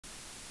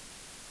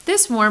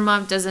This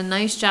warm-up does a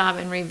nice job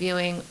in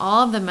reviewing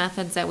all of the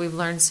methods that we've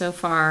learned so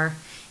far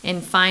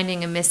in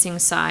finding a missing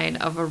side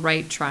of a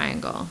right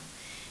triangle.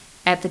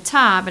 At the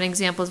top, in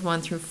examples 1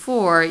 through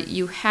 4,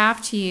 you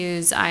have to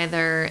use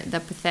either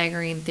the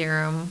Pythagorean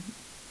theorem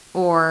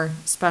or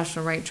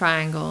special right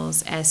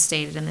triangles as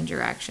stated in the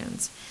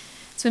directions.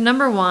 So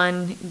number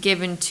 1,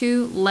 given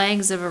two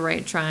legs of a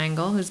right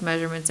triangle whose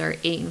measurements are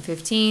 8 and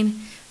 15,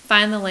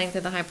 find the length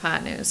of the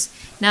hypotenuse.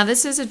 Now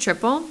this is a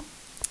triple,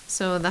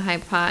 so the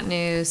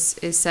hypotenuse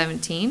is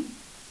 17.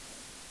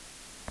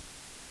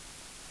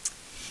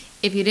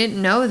 If you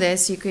didn't know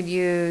this, you could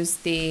use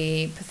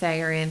the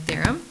Pythagorean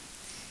theorem.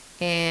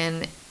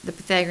 And the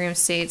Pythagorean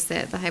states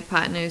that the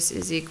hypotenuse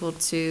is equal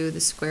to the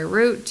square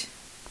root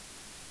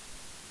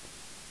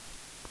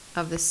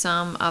of the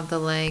sum of the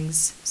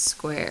legs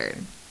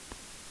squared.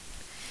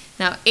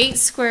 Now 8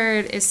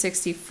 squared is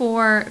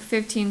 64,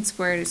 15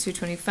 squared is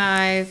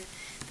 225.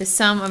 The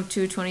sum of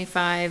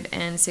 225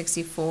 and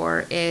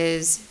 64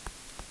 is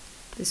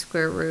the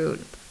square root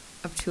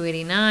of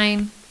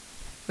 289,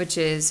 which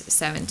is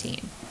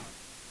 17.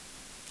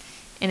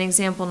 In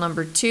example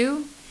number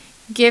 2,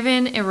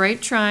 given a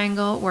right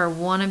triangle where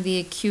one of the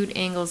acute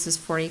angles is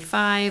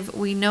 45,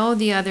 we know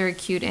the other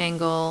acute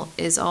angle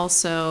is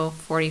also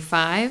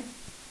 45,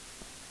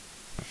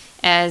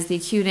 as the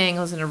acute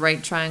angles in a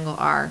right triangle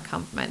are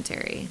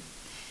complementary.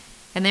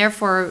 And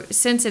therefore,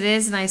 since it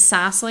is an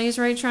isosceles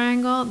right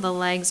triangle, the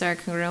legs are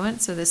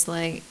congruent, so this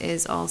leg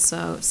is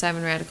also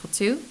 7 radical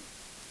 2.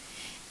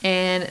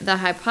 And the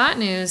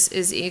hypotenuse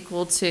is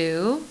equal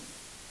to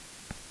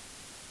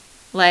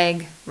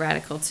leg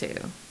radical 2.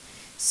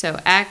 So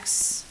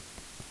x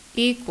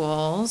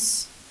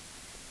equals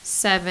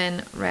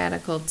 7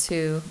 radical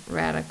 2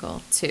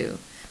 radical 2.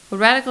 Well,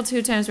 radical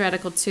 2 times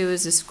radical 2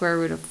 is the square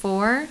root of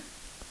 4.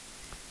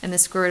 And the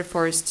square root of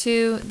 4 is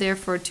 2.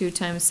 Therefore, 2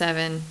 times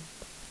 7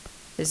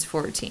 is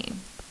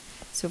 14.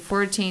 So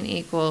 14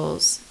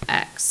 equals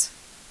x.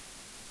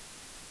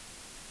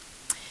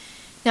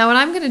 Now what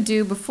I'm going to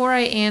do before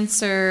I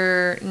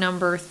answer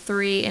number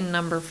 3 and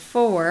number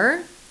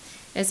 4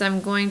 is I'm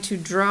going to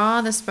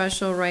draw the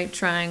special right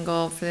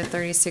triangle for the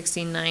 30,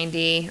 60,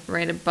 90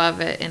 right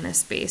above it in a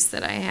space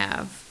that I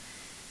have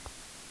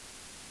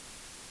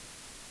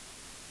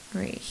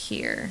right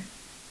here.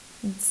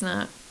 It's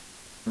not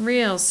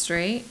real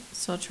straight,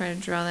 so I'll try to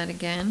draw that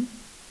again.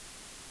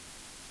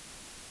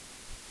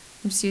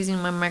 I'm just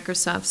using my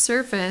Microsoft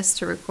Surface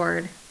to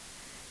record.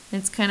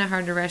 It's kind of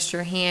hard to rest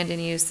your hand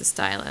and use the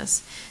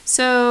stylus.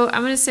 So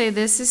I'm going to say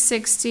this is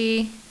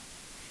 60,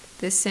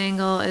 this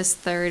angle is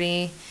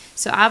 30.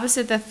 So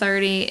opposite the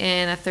 30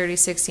 in a 30,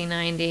 60,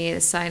 90,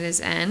 the side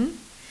is n.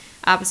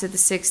 Opposite the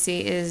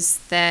 60 is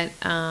that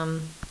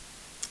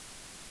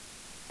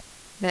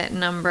that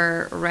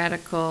number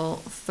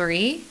radical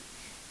 3.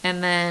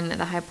 And then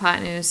the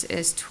hypotenuse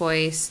is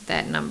twice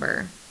that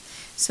number.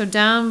 So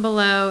down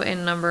below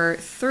in number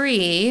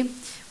 3,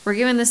 we're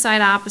given the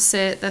side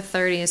opposite the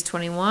 30 is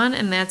 21,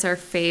 and that's our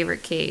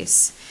favorite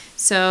case.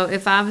 So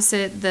if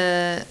opposite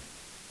the,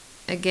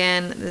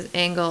 again, the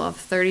angle of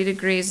 30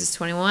 degrees is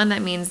 21,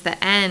 that means the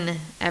n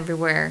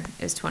everywhere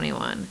is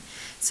 21.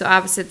 So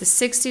opposite the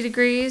 60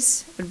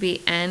 degrees would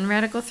be n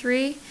radical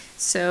 3,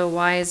 so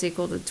y is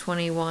equal to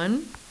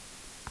 21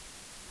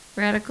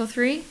 radical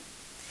 3.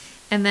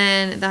 And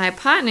then the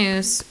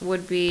hypotenuse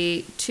would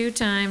be 2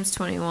 times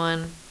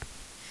 21,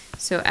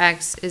 so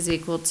x is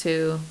equal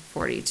to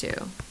 42.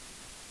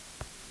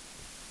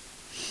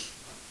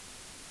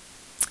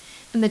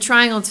 In the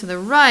triangle to the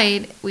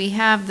right, we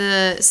have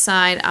the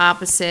side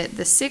opposite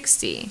the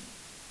 60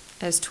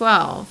 as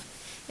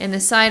 12. And the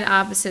side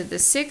opposite the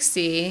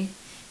 60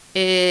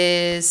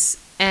 is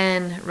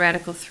n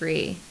radical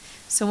 3.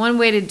 So one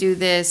way to do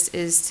this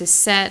is to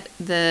set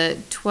the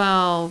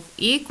 12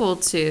 equal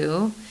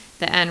to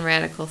the n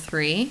radical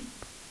 3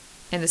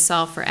 and to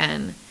solve for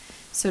n.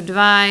 So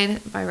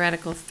divide by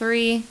radical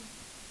 3.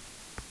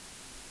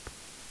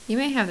 You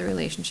may have the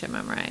relationship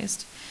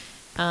memorized.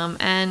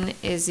 N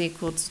is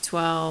equal to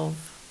 12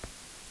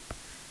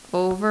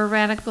 over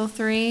radical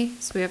 3.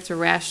 So we have to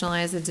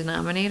rationalize the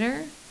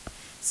denominator.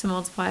 So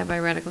multiply by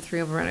radical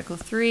 3 over radical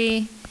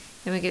 3.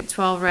 And we get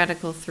 12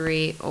 radical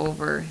 3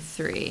 over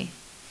 3.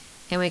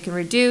 And we can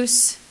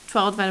reduce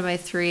 12 divided by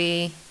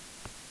 3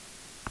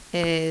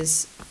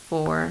 is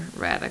 4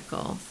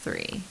 radical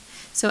 3.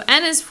 So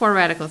n is 4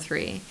 radical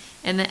 3.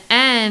 And the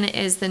n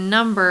is the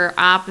number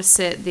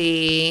opposite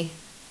the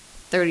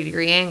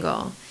 30-degree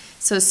angle.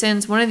 So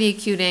since one of the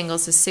acute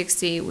angles is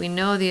 60, we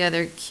know the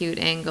other acute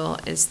angle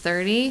is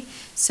 30.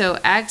 So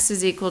x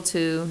is equal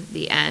to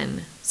the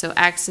n. So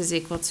x is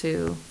equal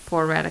to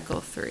 4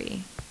 radical 3.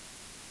 And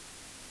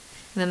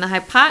then the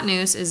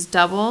hypotenuse is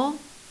double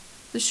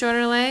the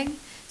shorter leg.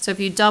 So if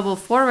you double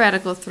 4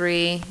 radical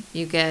 3,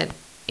 you get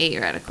 8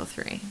 radical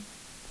 3.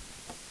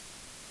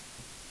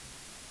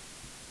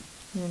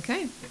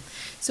 Okay,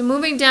 so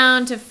moving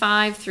down to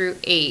 5 through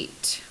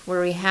 8,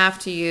 where we have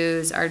to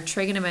use our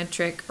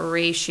trigonometric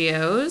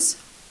ratios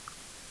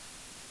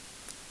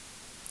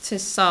to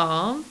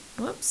solve.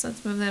 Whoops,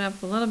 let's move that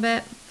up a little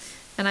bit.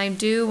 And I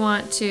do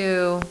want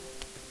to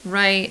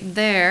write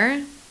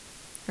there,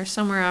 or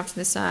somewhere off to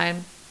the side,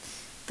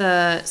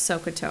 the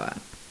SOHCAHTOA.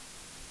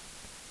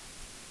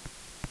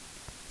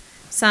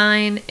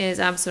 Sine is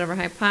opposite over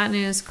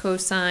hypotenuse,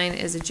 cosine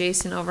is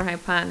adjacent over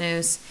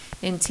hypotenuse,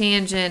 and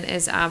tangent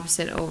is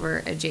opposite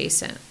over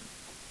adjacent.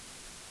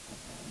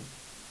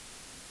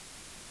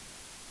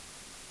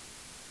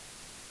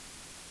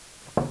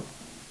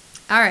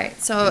 All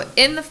right, so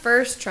in the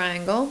first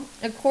triangle,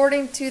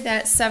 according to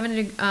that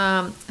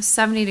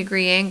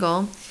 70-degree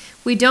angle,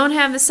 we don't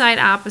have the side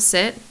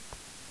opposite,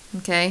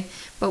 okay,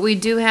 but we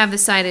do have the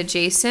side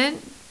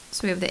adjacent.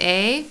 So we have the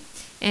A,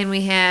 and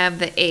we have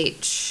the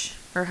H,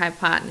 or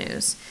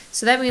hypotenuse.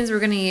 So that means we're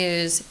going to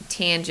use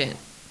tangent,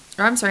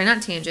 or I'm sorry,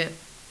 not tangent.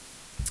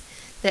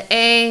 The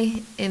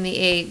A in the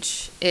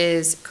H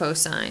is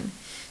cosine.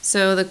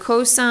 So the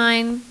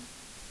cosine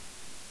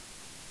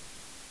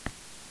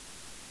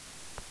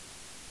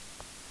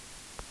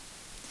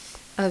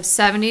of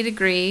 70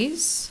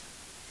 degrees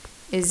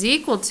is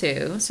equal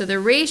to, so the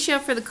ratio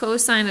for the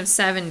cosine of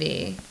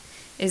 70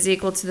 is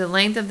equal to the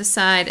length of the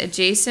side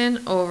adjacent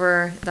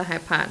over the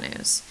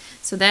hypotenuse.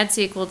 So that's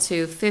equal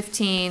to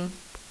 15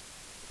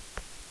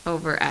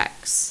 over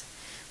x.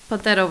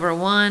 Put that over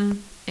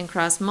 1 and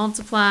cross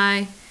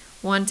multiply.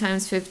 1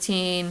 times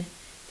 15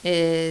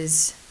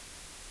 is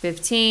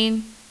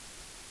 15.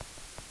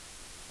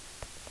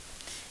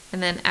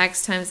 And then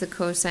x times the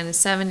cosine of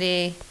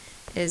 70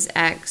 is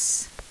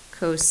x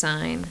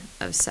cosine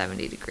of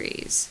 70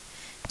 degrees.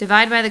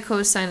 Divide by the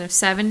cosine of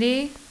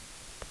 70.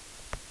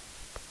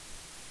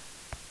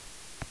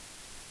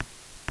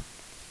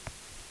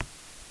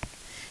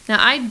 Now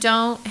I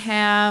don't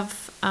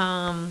have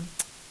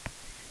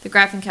the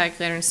graphing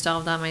calculator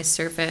installed on my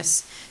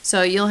Surface,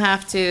 so you'll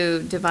have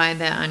to divide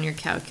that on your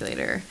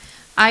calculator.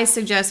 I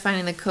suggest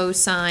finding the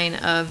cosine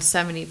of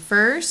 70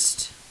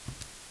 first.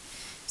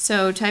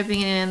 So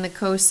typing in the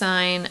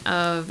cosine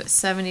of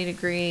 70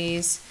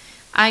 degrees,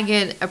 I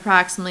get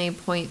approximately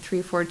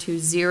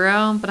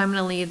 0.3420, but I'm going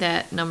to leave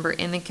that number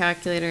in the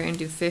calculator and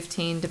do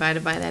 15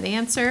 divided by that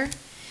answer.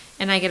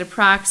 And I get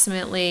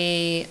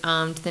approximately,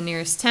 to the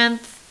nearest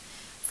tenth,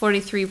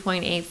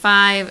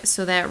 43.85,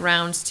 so that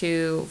rounds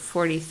to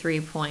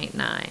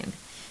 43.9.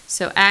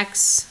 So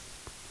x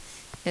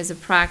is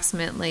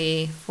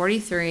approximately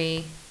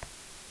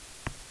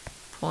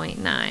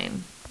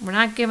 43.9. We're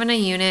not given a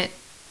unit,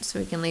 so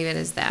we can leave it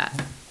as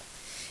that.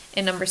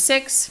 In number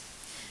 6,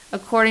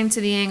 according to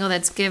the angle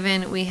that's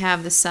given, we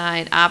have the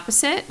side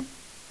opposite.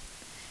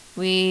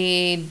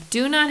 We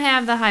do not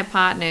have the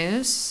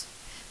hypotenuse,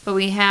 but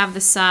we have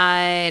the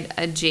side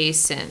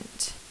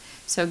adjacent.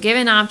 So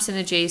given opposite and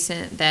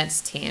adjacent,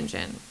 that's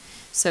tangent.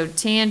 So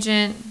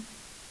tangent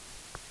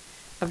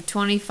of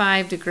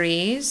 25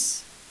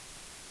 degrees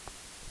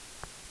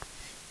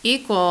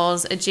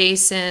equals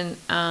adjacent,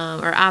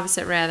 or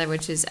opposite rather,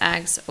 which is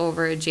x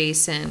over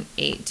adjacent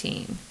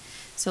 18.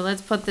 So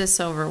let's put this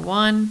over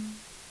 1.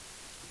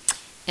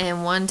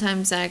 And 1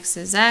 times x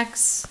is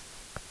x.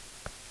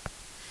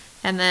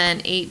 And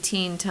then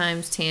 18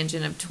 times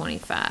tangent of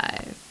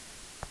 25.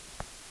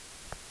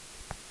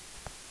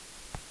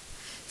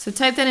 So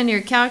type that into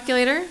your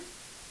calculator.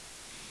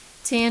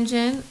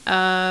 Tangent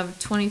of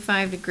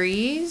 25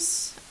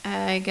 degrees,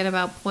 I get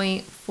about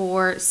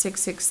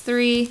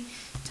 0.4663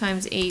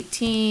 times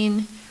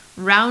 18.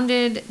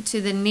 Rounded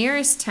to the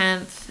nearest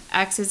tenth,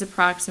 x is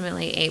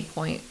approximately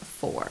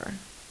 8.4.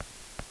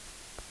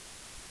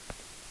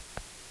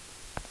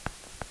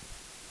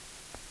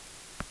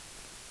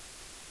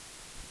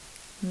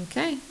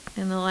 Okay,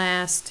 and the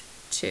last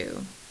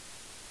two.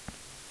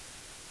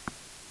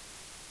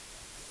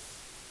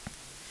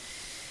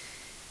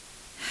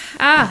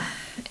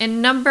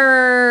 And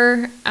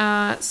number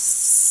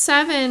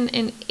 7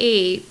 and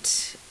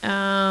 8,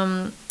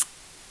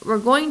 we're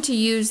going to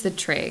use the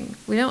trig.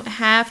 We don't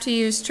have to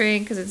use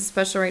trig because it's a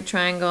special right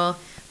triangle,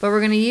 but we're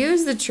going to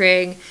use the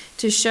trig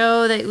to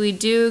show that we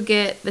do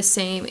get the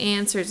same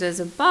answers as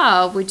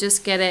above, we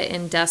just get it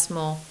in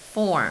decimal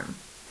form.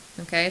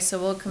 Okay, so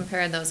we'll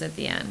compare those at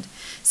the end.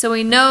 So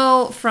we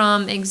know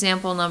from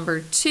example number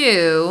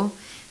 2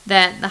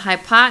 that the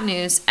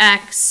hypotenuse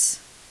x,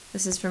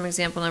 this is from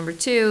example number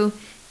 2,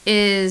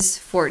 is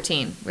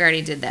 14. We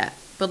already did that.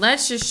 But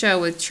let's just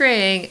show with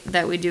trig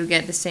that we do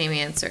get the same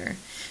answer.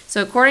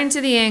 So according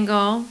to the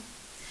angle,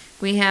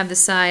 we have the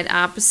side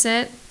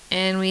opposite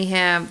and we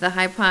have the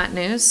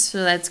hypotenuse,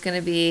 so that's going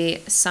to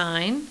be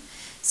sine.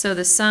 So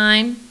the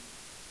sine,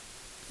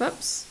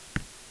 whoops,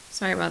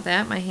 sorry about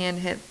that, my hand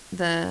hit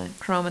the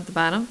chrome at the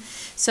bottom.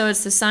 So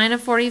it's the sine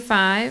of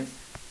 45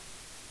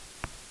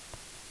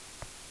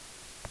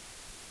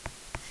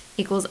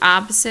 equals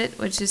opposite,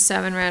 which is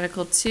 7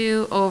 radical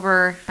 2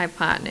 over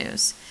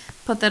hypotenuse.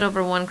 Put that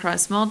over 1,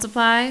 cross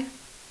multiply.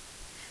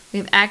 We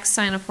have x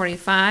sine of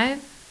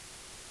 45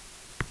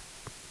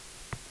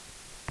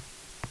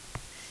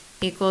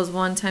 equals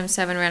 1 times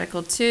 7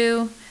 radical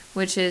 2,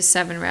 which is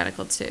 7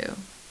 radical 2.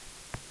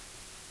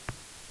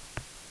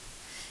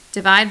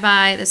 Divide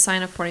by the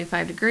sine of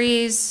 45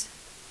 degrees.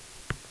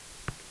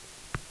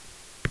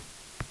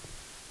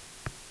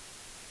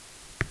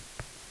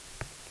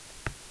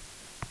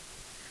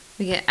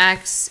 we get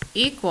x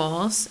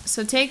equals,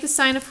 so take the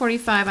sine of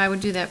 45, I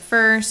would do that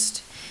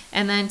first,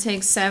 and then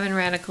take 7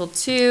 radical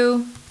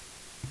 2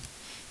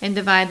 and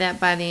divide that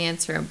by the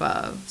answer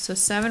above. So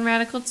 7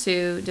 radical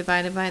 2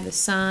 divided by the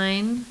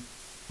sine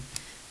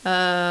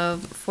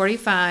of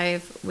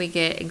 45, we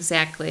get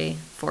exactly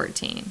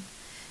 14.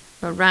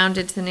 But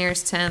rounded to the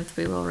nearest tenth,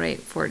 we will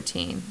write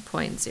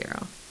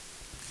 14.0.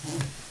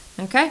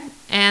 Okay,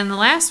 and the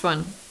last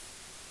one.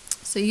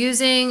 So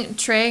using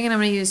trig, and I'm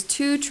going to use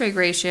 2 trig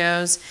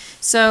ratios.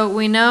 So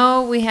we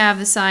know we have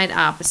the side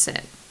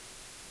opposite.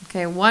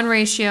 Okay, one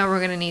ratio we're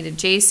going to need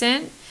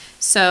adjacent.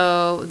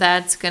 So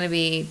that's going to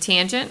be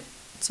tangent.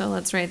 So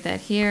let's write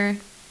that here.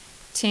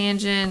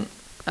 Tangent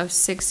of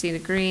 60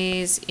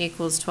 degrees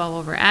equals 12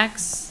 over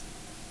x.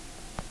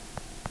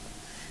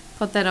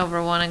 Put that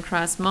over 1 and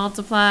cross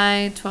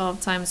multiply. 12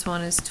 times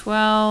 1 is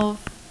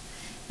 12.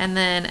 And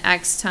then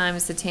x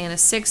times the tan of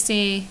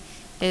 60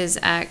 is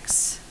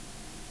x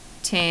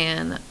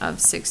tan of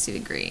 60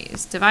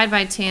 degrees. Divide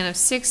by tan of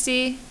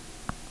 60.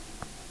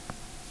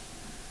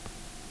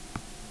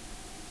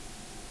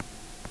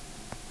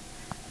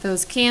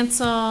 Those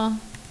cancel.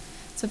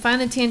 So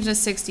find the tangent of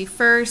 60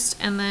 first,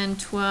 and then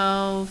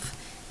 12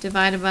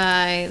 divided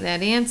by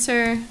that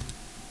answer.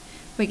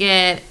 We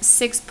get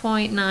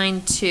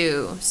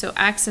 6.92. So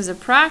x is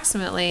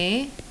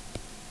approximately,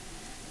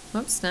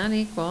 whoops, not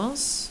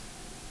equals,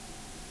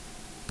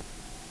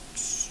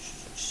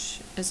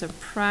 is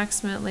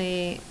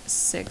approximately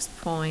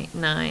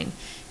 6.9.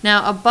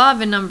 Now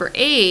above in number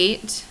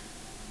 8,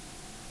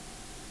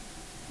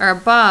 or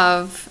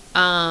above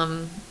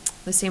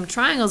the same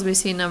triangles, we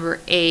see number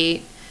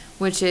 8,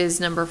 which is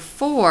number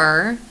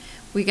 4.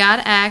 We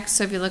got x,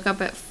 so if you look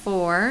up at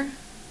 4,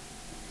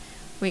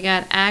 we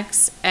got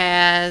x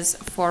as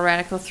 4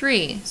 radical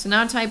 3. So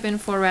now type in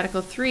 4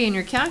 radical 3 in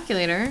your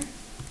calculator,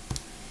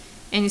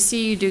 and you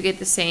see you do get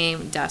the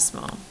same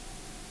decimal.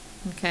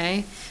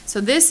 Okay, so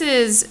this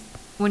is,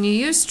 when you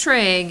use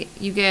trig,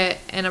 you get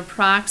an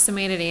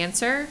approximated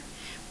answer,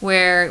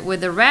 where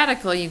with the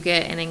radical you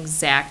get an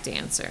exact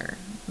answer.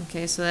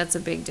 Okay, so that's a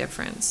big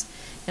difference.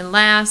 And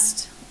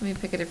last, let me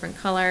pick a different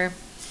color.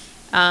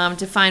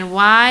 To find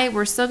y,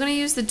 we're still going to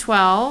use the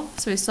 12,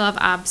 so we still have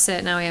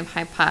opposite, now we have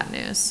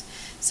hypotenuse.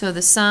 So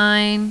the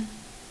sine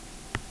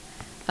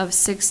of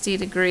 60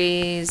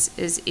 degrees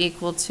is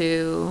equal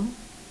to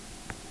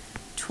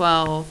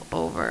 12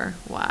 over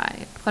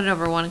y. Put it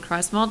over 1 and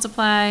cross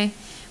multiply.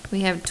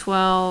 We have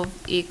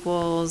 12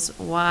 equals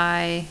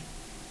y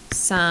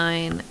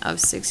sine of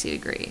 60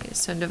 degrees.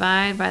 So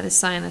divide by the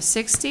sine of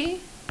 60.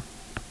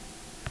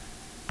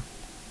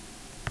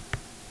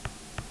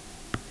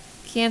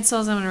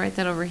 Cancels, I'm going to write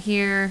that over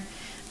here.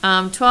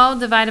 12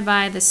 divided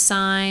by the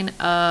sine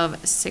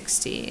of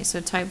 60.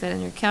 So type that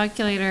in your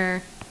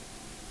calculator,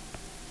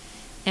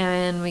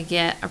 and we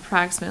get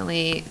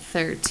approximately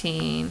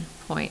 13.9.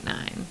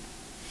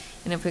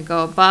 And if we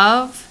go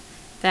above,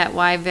 that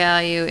y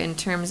value in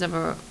terms of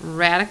a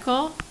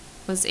radical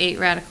was 8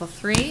 radical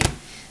 3.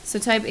 So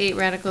type 8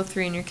 radical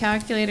 3 in your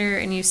calculator,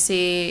 and you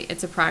see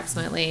it's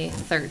approximately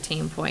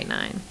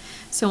 13.9.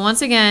 So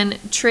once again,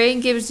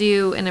 trig gives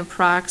you an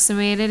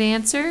approximated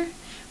answer,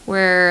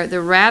 where the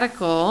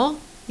radical,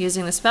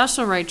 using the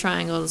special right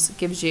triangles,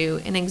 gives you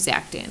an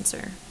exact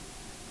answer.